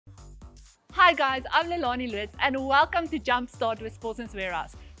Hi guys, I'm Lelani and welcome to Jumpstart with Sportsman's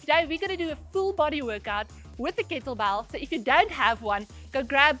Warehouse. Today we're going to do a full body workout with a kettlebell. So if you don't have one, go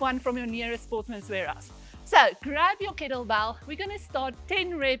grab one from your nearest Sportsman's Warehouse. So grab your kettlebell. We're going to start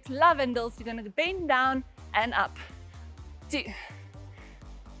 10 reps, lavendels. You're going to bend down and up. 2,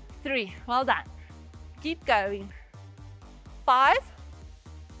 3, well done. Keep going. 5,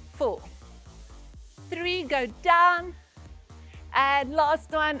 4, 3, go down. And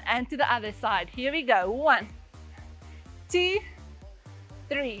last one, and to the other side. Here we go. 1, 2,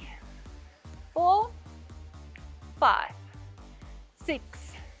 3, 4, 5,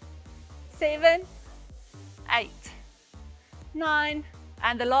 6, 7, 8, 9,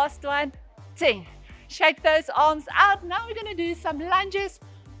 and the last one, 10. Shake those arms out. Now we're going to do some lunges.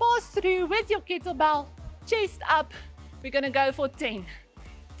 Pass through with your kettlebell, chest up. We're going to go for 10.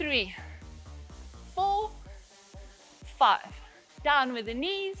 3, 4, 5. Down with the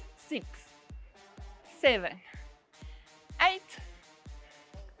knees. 6, 7, 8,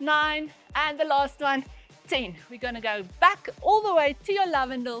 9, and the last one, 10. We're going to go back all the way to your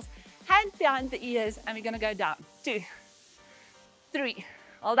lavendels, hand behind the ears, and we're going to go down. 2, 3,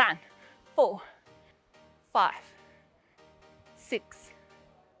 well done. 4, 5, 6,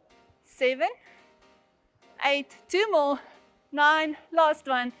 7, 8, 2 more, 9, last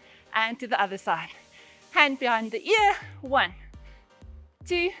one, and to the other side. Hand behind the ear. 1,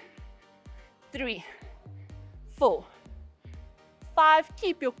 2, 3, 4, 5,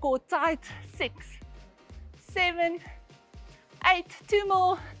 keep your core tight. 6, 7, 8, 2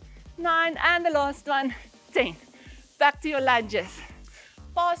 more, 9, and the last one, 10. Back to your lunges.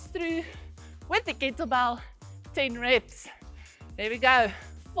 Pass through with the kettlebell, 10 reps. There we go.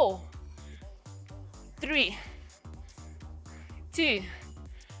 4, 3, 2,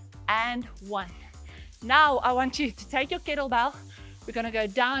 and 1. Now I want you to take your kettlebell. We're going to go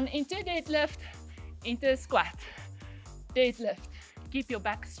down into a deadlift, into a squat. Deadlift. Keep your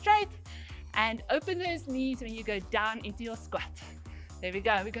back straight and open those knees when you go down into your squat. There we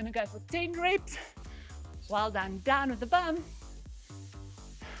go. We're going to go for 10 reps. Well done. Down with the bum.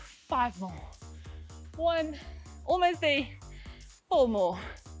 5 more. 1. Almost there. 4 more.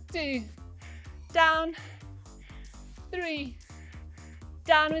 2. Down. 3.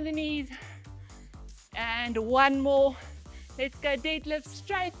 Down with the knees. And 1 more. Let's go deadlift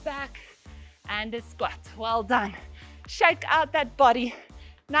straight back and a squat. Well done. Shake out that body.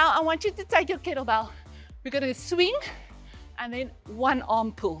 Now I want you to take your kettlebell. We're going to swing and then 1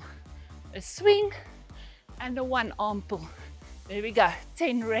 arm pull. A swing and a 1 arm pull. There we go.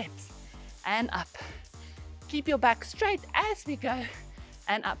 10 reps and up. Keep your back straight as we go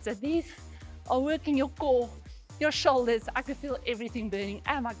and up. So these are working your core, your shoulders. I can feel everything burning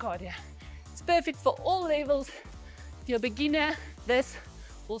and my cardio. It's perfect for all levels. If you're a beginner, this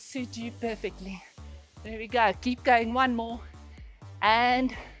will suit you perfectly. There we go. Keep going. 1 more.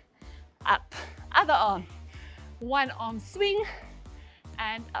 And up. Other arm. 1 arm swing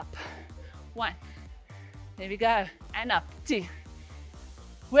and up. 1. There we go. And up. 2.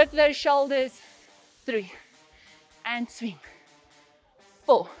 Work those shoulders. 3. And swing.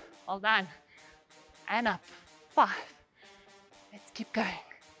 4. Well done. And up. 5. Let's keep going.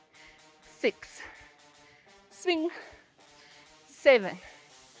 6. Swing. 7.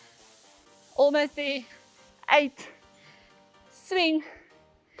 Almost there. 8. Swing.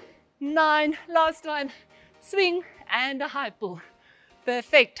 9. Last one. Swing and a high pull.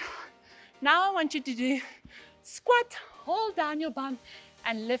 Perfect. Now I want you to do squat. Hold down your bum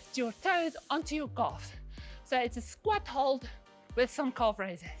and lift your toes onto your calves. So it's a squat hold with some calf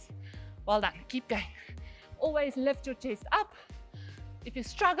raises. Well done. Keep going. Always lift your chest up. If you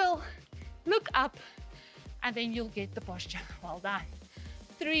struggle, look up. And then you'll get the posture. Well done.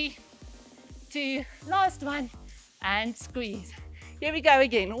 3, 2, last one, and squeeze. Here we go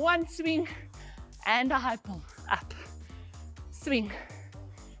again. 1 swing and a high pull. Up. Swing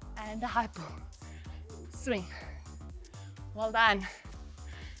and a high pull. Swing. Well done.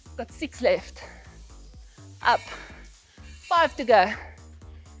 Got 6 left. Up. 5 to go.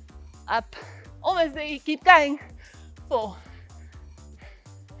 Up. Almost there. Keep going. 4,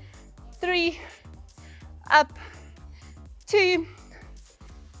 3, up. 2,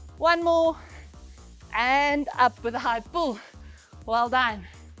 1 more, and up with a high pull. Well done.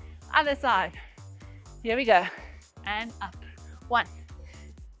 Other side. Here we go. And up. 1.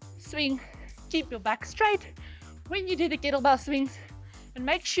 Swing. Keep your back straight when you do the kettlebell swings, and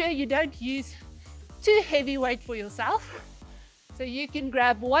make sure you don't use too heavy weight for yourself. So you can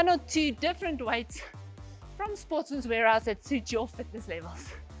grab 1 or 2 different weights from Sportsman's Warehouse that suit your fitness levels.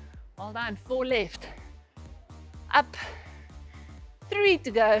 Well done. 4 left. Up. 3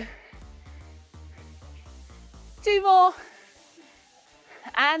 to go. 2 more.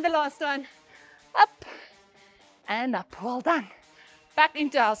 And the last one. Up and up. Well done. Back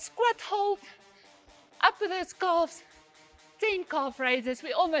into our squat hold. Up with those calves. 10 calf raises.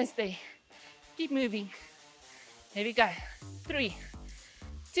 We're almost there. Keep moving. There we go. 3,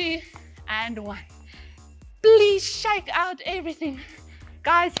 2, and 1. Please shake out everything.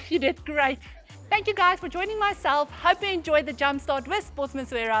 Guys, you did great. Thank you guys for joining myself. Hope you enjoyed the Jumpstart with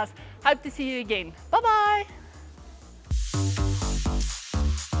Sportsman's Warehouse. Hope to see you again. Bye-bye.